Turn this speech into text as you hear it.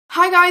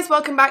Hi guys,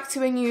 welcome back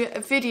to a new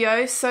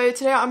video. So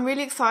today I'm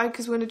really excited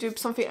because we're going to do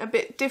something a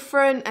bit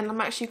different and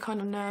I'm actually kind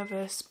of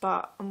nervous,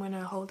 but I'm going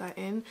to hold that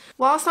in.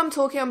 Whilst I'm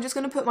talking, I'm just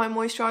going to put my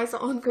moisturiser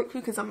on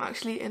quickly because I'm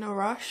actually in a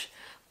rush.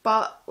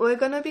 But we're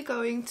going to be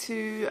going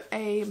to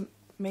a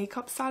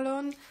makeup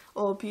salon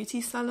or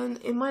beauty salon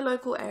in my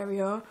local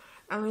area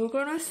and we're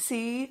going to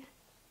see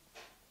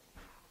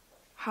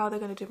how they're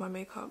going to do my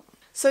makeup.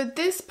 So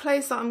this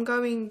place that I'm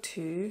going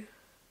to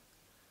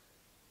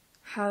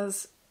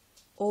has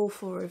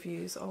awful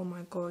reviews. Oh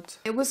my god,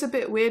 it was a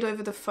bit weird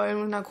over the phone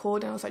when I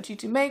called and I was like, do you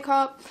do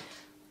makeup?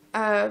 They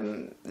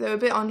were a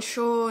bit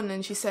unsure and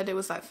then she said it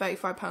was like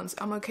 £35.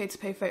 I'm okay to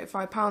pay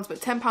 £35 but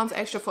 £10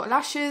 extra for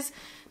lashes,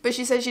 but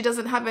she said she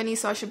doesn't have any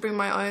so I should bring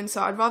my own,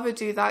 so I'd rather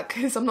do that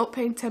because I'm not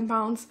paying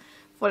 £10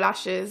 for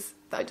lashes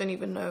that I don't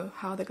even know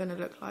how they're going to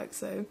look like.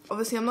 So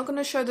obviously I'm not going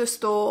to show the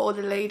store or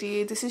the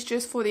lady, this is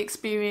just for the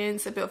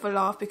experience, a bit of a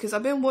laugh, because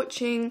I've been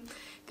watching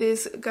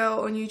this girl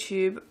on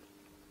YouTube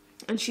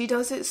and she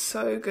does it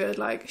so good.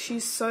 Like,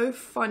 she's so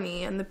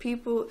funny and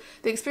the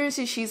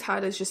experiences she's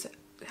had is just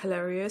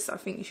hilarious. I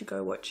think you should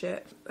go watch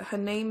it. Her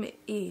name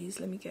is,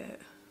 let me get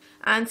it,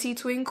 Auntie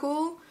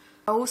Twinkle.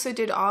 I also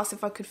did ask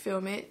if I could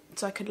film it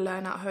so I could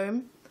learn at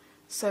home,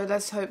 so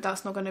let's hope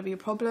that's not going to be a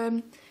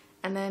problem.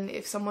 And then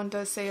if someone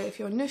does say if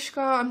you're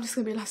Nushka, I'm just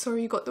going to be like,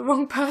 sorry, you got the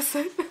wrong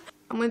person.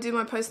 I'm going to do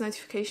my post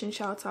notification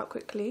shout out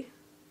quickly,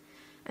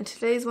 and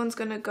today's one's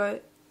going to go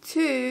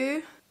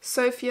to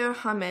Sophia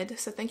Hamed.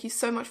 So thank you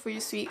so much for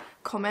your sweet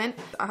comment.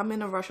 I'm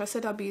in a rush. I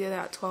said I'll be there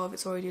at 12.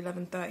 It's already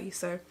 11:30.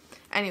 So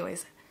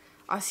anyways,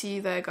 I'll see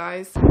you there,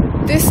 guys.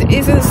 This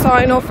isn't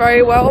starting off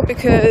very well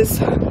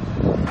because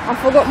I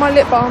forgot my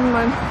lip balm.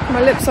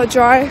 My lips are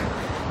dry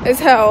as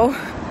hell.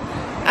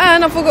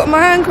 And I forgot my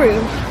hand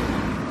cream.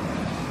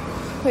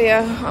 But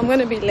yeah, I'm going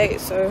to be late,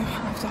 so I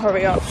have to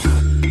hurry up.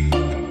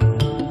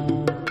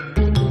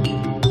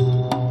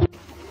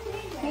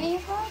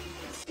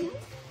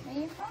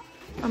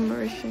 I'm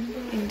Mauritian,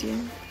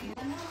 Indian.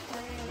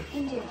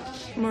 Indian.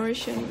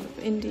 Mauritian,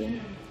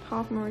 Indian.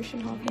 Half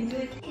Mauritian, half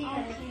Indian.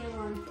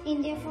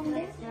 India from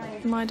there?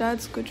 My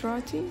dad's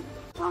Gujarati.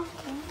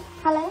 Okay.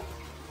 Hello?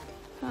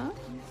 Huh?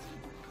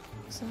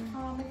 Sorry.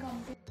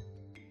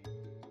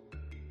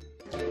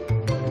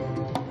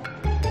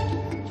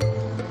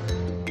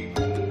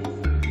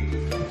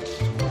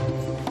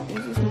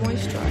 This is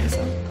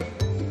moisturizer.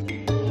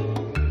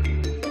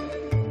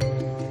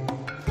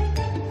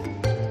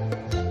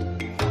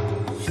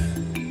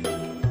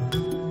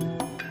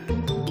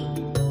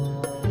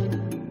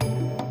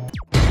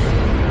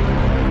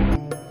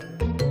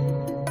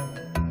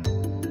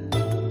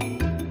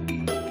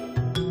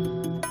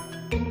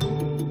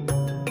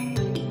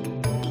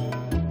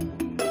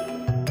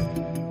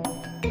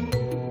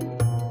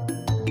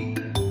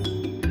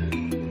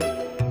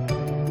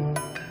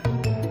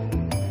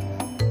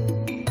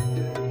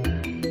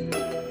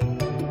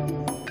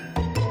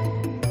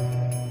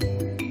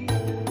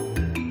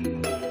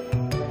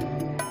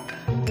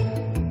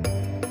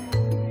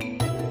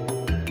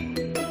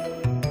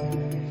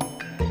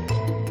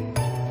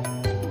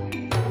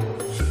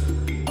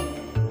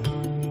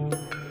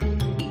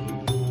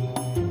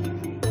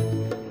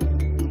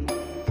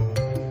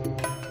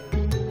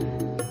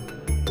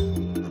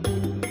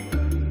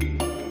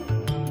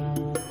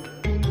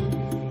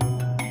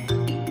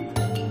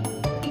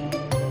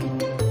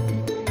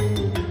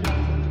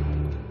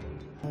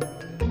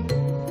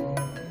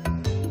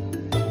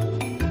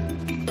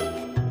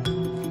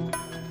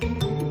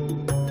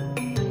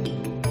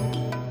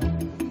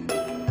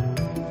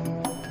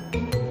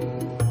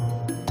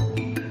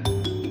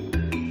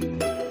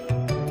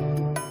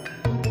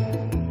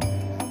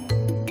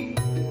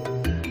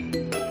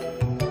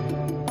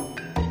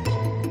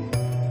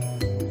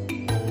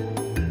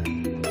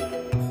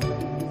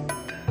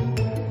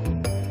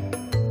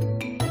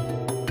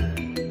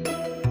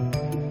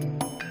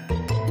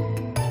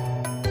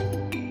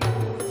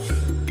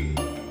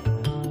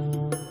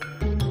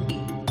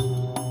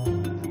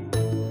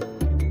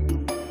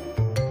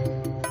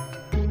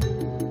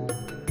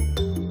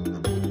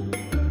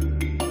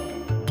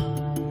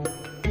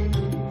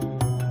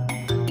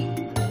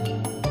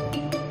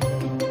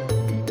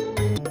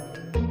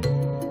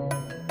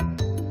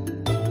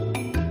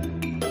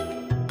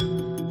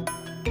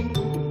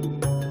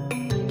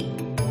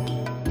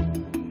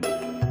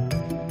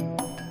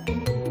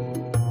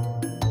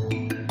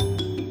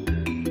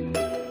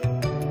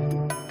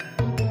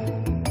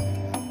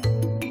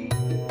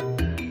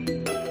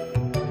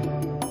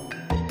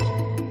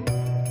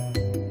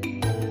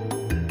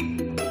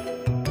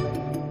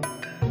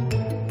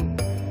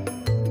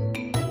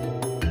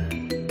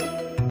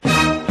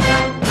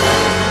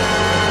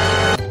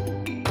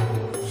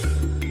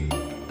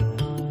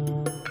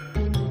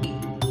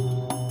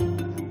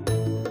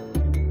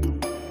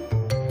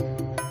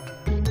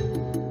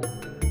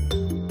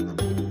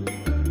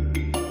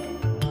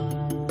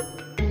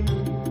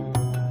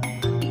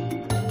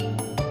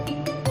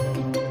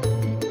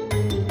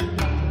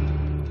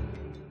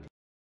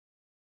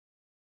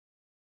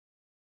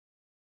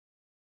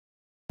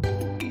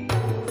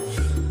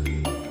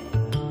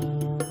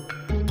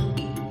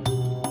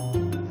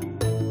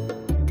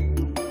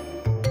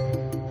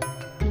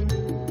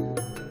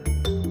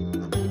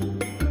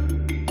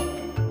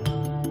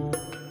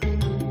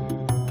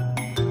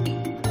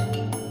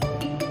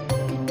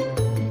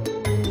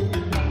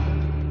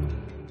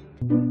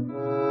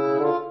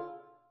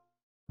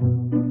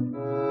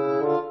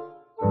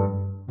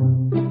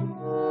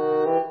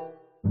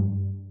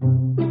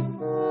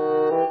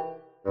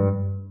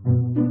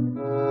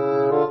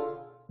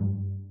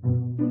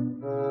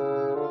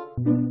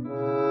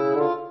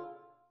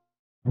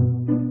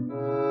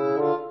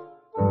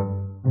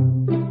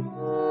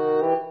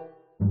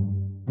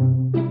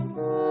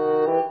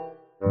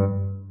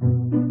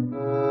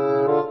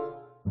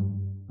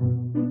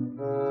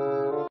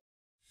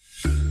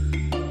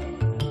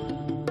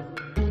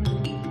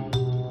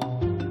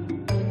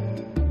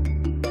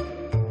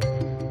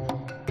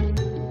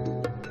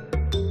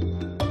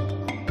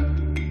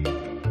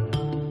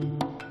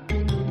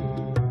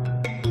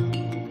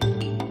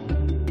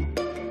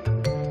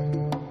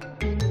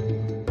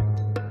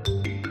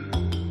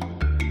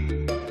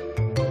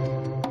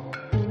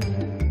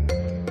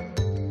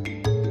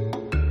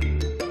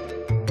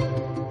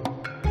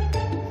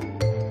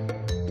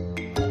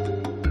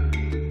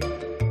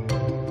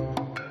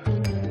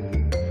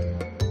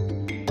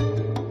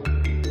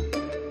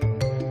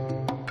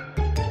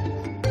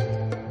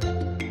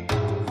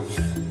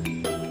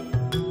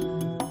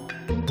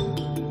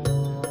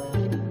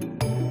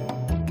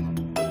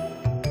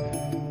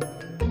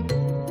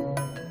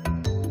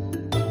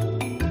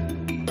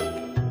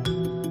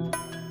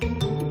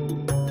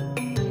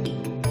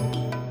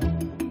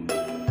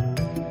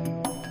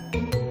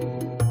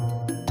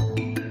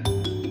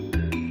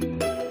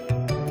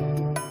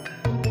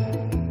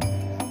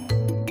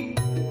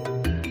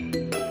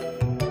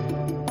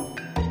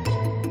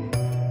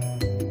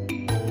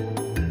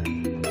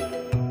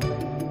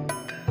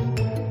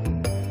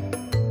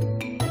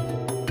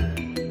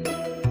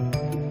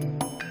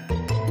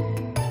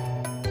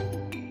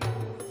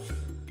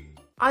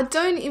 I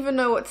don't even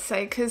know what to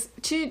say, because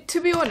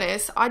to be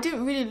honest, I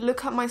didn't really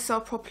look at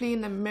myself properly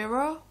in the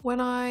mirror when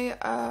I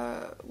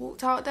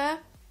walked out there.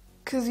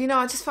 Because, you know,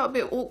 I just felt a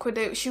bit awkward.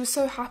 She was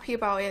so happy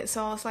about it,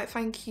 so I was like,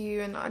 thank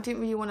you, and I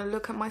didn't really want to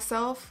look at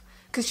myself.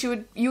 Because you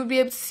would be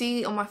able to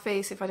see on my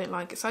face if I didn't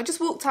like it. So I just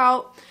walked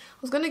out.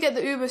 I was going to get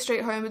the Uber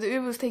straight home, but the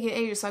Uber was taking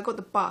ages, so I got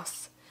the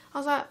bus. I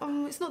was like,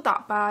 it's not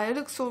that bad. It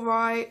looks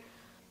alright.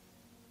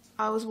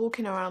 I was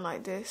walking around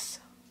like this.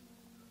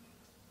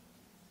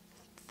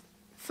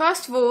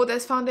 First of all,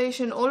 there's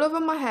foundation all over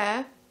my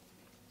hair.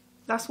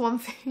 That's one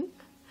thing.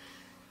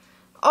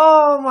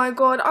 Oh my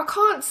god, I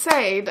can't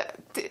say that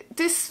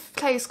this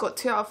place got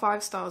 2 out of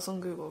 5 stars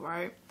on Google,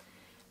 right?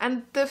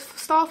 And the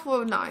staff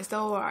were nice, they're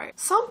alright.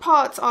 Some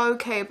parts are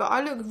okay, but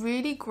I look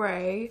really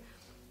grey.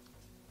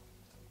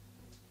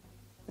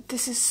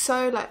 This is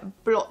so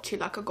like blotchy,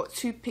 like I got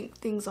 2 pink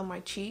things on my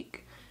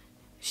cheek.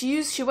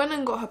 She went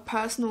and got her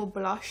personal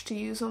blush to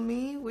use on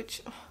me,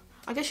 which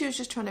I guess she was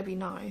just trying to be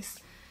nice.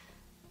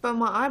 But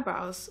my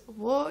eyebrows,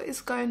 what is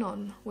going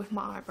on with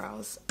my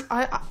eyebrows?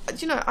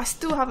 You know, I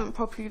still haven't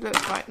properly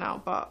looked right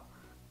now, but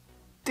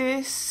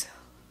this,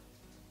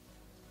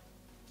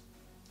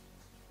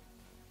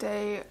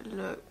 they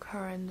look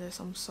horrendous,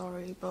 I'm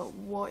sorry, but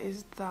what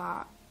is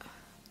that?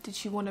 Did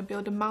she want to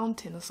build a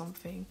mountain or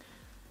something?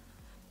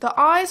 The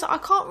eyes, I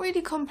can't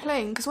really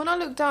complain, because when I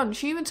looked down,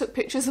 she even took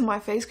pictures of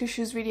my face because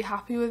she was really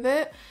happy with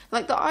it.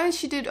 Like, the eyes,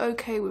 she did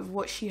okay with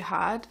what she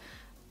had.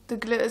 The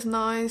glitter's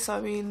nice,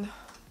 I mean,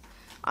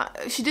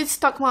 she did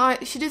stick my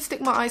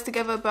eyes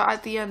together, but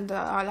at the end the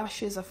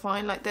eyelashes are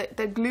fine. Like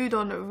they're glued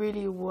on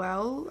really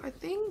well, I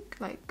think.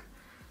 Like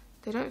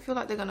they don't feel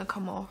like they're gonna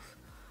come off.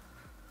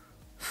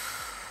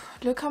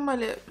 Look at my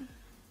lip.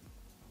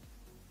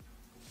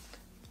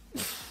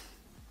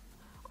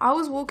 I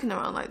was walking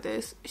around like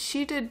this.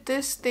 She did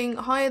this thing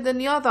higher than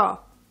the other.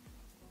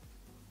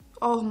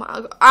 Oh my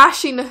god,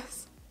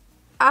 ashiness.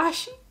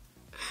 Ashy.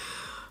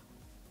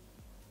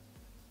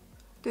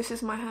 This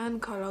is my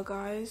hand colour,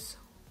 guys.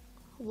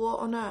 What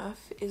on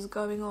earth is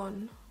going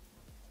on?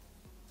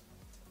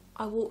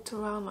 I walked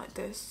around like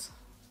this.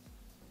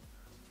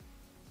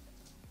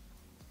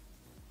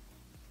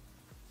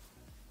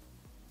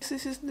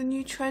 This is the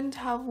new trend, to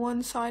have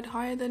one side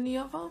higher than the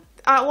other.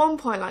 At one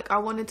point, like, I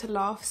wanted to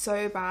laugh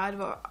so bad,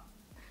 but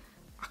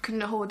I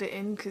couldn't hold it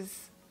in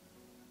because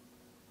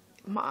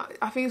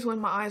I think it's when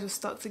my eyes were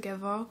stuck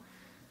together.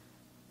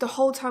 The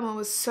whole time I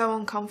was so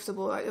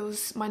uncomfortable, like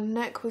my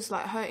neck was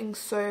like hurting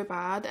so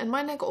bad, and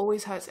my neck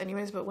always hurts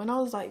anyways, but when I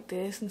was like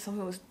this and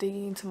something was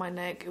digging into my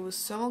neck, it was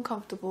so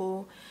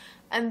uncomfortable.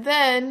 And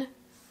then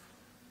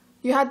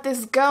you had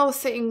this girl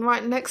sitting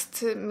right next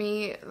to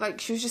me,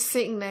 like she was just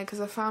sitting there because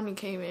her family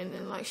came in,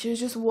 and like she was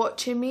just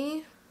watching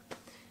me,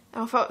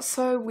 and I felt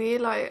so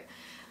weird, like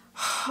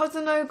I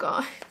don't know,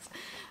 guys.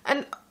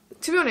 And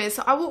to be honest,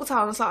 I walked out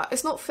and I was like,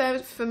 it's not fair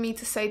for me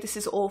to say this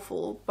is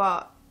awful,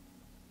 but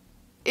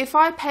if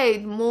I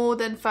paid more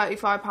than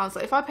 £35,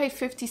 like if I paid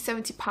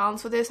 £50–70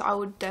 for this, I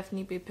would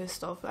definitely be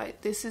pissed off.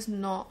 Like this is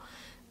not,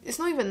 it's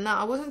not even that.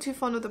 I wasn't too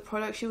fond of the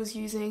product she was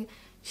using.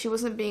 She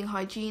wasn't being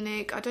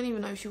hygienic. I don't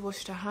even know if she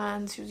washed her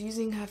hands. She was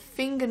using her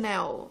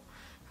fingernail.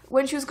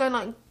 When she was going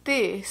like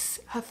this,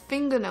 her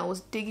fingernail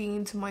was digging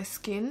into my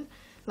skin,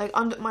 like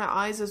under my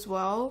eyes as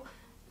well.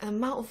 The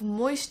amount of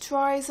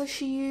moisturizer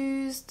she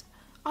used,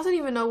 I don't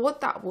even know what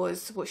that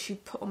was, what she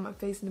put on my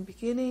face in the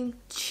beginning.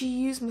 She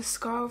used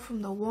mascara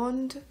from the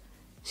wand.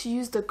 She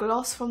used the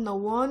gloss from the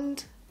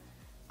wand.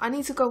 I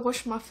need to go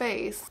wash my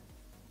face.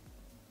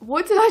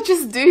 What did I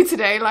just do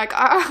today? Like,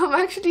 I'm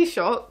actually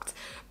shocked.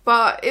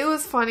 But it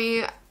was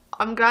funny.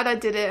 I'm glad I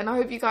did it, and I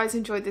hope you guys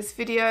enjoyed this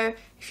video.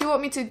 If you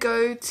want me to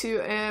go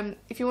to,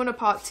 if you want a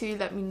part 2,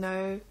 let me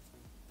know.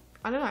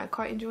 I don't know, I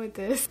quite enjoyed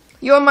this.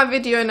 You're on my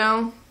video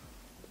now.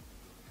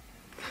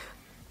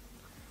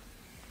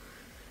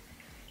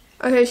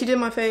 Okay, she did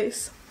my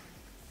face.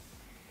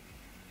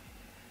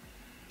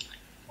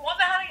 What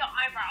the hell are your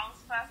eyebrows,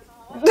 first of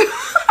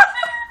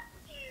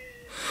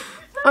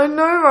all? I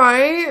know,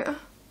 right?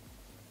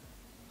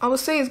 I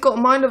was saying it's got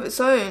a mind of its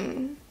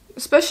own.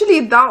 Especially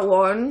that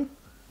one.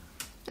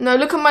 No,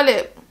 look at my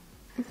lip.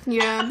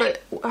 Yeah,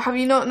 but have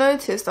you not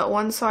noticed that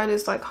one side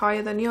is like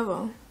higher than the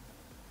other?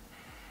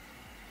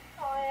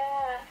 Oh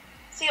yeah.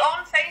 See,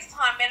 on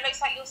FaceTime it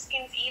looks like your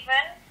skin's even.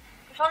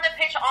 If on the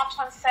picture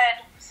Archon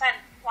said,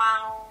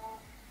 wow.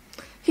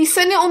 He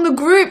sent it on the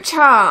group chat.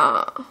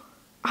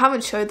 I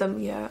haven't showed them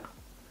yet.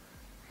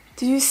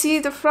 Did you see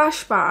the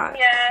flashback?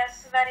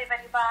 Yes, very,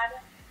 very bad.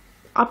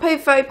 I paid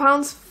 £30,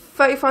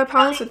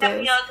 £35 for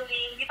this. Ugly.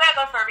 You better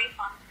go for a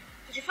refund.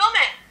 Did you film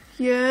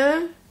it?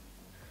 Yeah.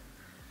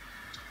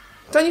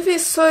 Don't you think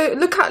it's so...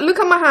 Look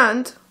at my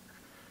hand.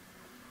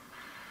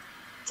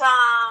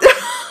 Damn.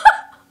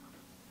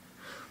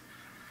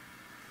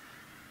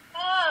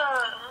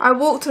 I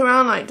walked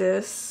around like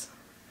this.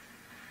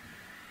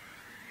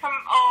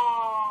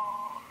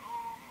 Oh.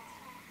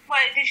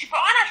 Wait, did she put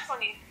eyelashes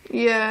on you?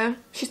 Yeah.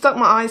 She stuck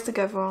my eyes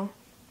together.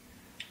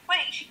 Wait,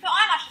 she put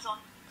eyelashes on?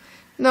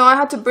 No, I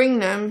had to bring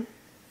them.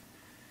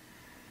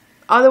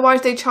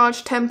 Otherwise they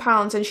charge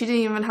 £10 and she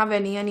didn't even have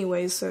any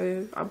anyway,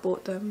 so I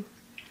bought them.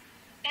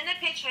 In the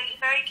picture, it's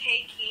very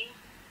cakey.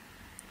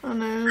 I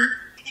know.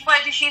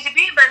 Why did she use a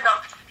beauty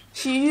blender?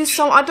 She used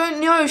some, I don't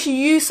know, she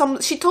used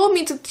some, she told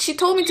me to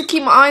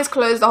keep my eyes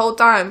closed the whole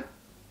time.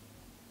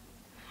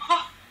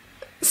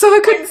 So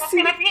I couldn't see.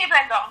 In a beauty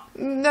blender?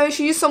 No,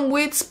 she used some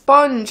weird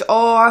sponge.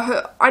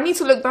 Oh, I need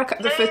to look back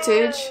at the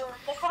footage.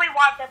 They probably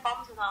wipe their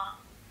bums with that.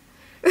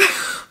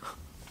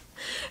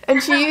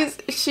 And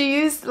she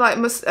used like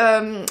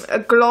a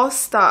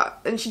gloss that,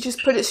 and she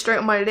just put it straight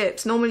on my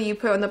lips. Normally you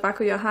put it on the back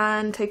of your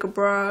hand, take a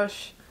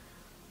brush.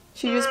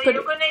 She just put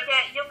you're gonna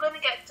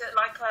get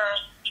like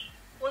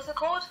what's it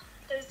called?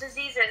 Those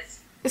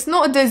diseases. It's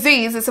not a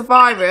disease, it's a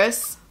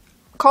virus.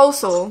 Cold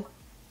sore.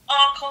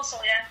 Oh, cold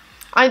sore, yeah.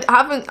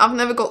 I've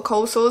never got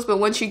cold sores, but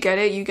once you get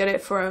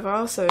it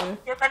forever, so.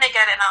 You're gonna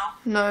get it now.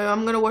 No,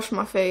 I'm gonna wash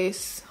my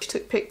face. She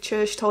took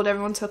pictures, she told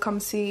everyone to come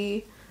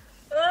see.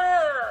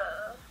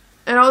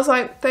 And I was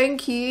like,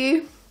 thank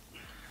you.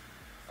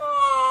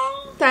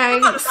 Oh,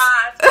 thanks.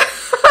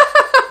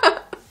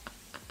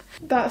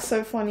 That's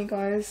so funny,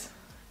 guys.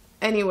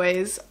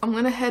 Anyways, I'm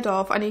gonna head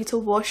off. I need to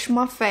wash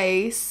my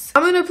face.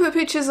 I'm gonna put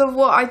pictures of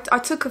what I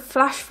took a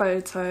flash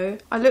photo.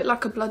 I look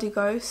like a bloody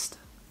ghost.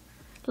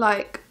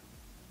 Like,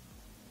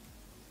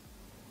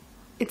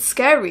 it's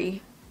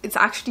scary. It's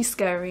actually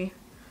scary.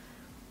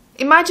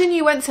 Imagine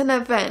you went to an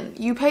event,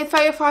 you paid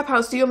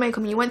 £35 to do your makeup,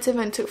 and you went to an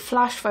event, took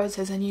flash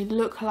photos, and you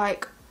look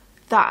like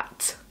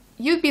that.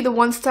 You'd be the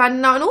one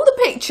standing out in all the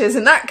pictures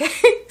in that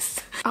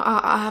case.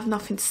 I have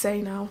nothing to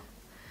say now.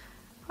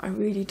 I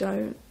really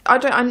don't. I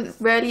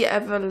rarely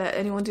ever let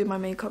anyone do my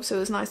makeup, so it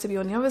was nice to be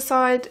on the other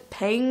side,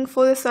 paying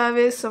for the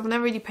service. I've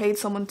never really paid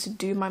someone to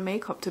do my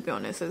makeup, to be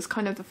honest. It was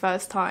kind of the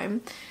first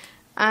time.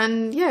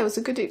 And yeah, it was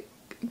a good, I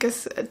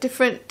guess, a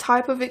different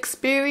type of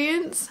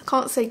experience. I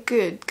can't say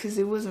good, because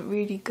it wasn't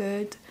really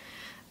good.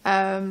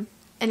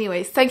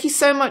 Anyways, thank you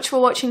so much for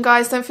watching,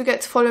 guys. Don't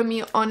forget to follow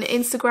me on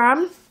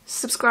Instagram.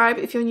 Subscribe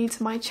if you're new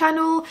to my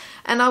channel.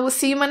 And I will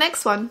see you in my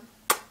next one.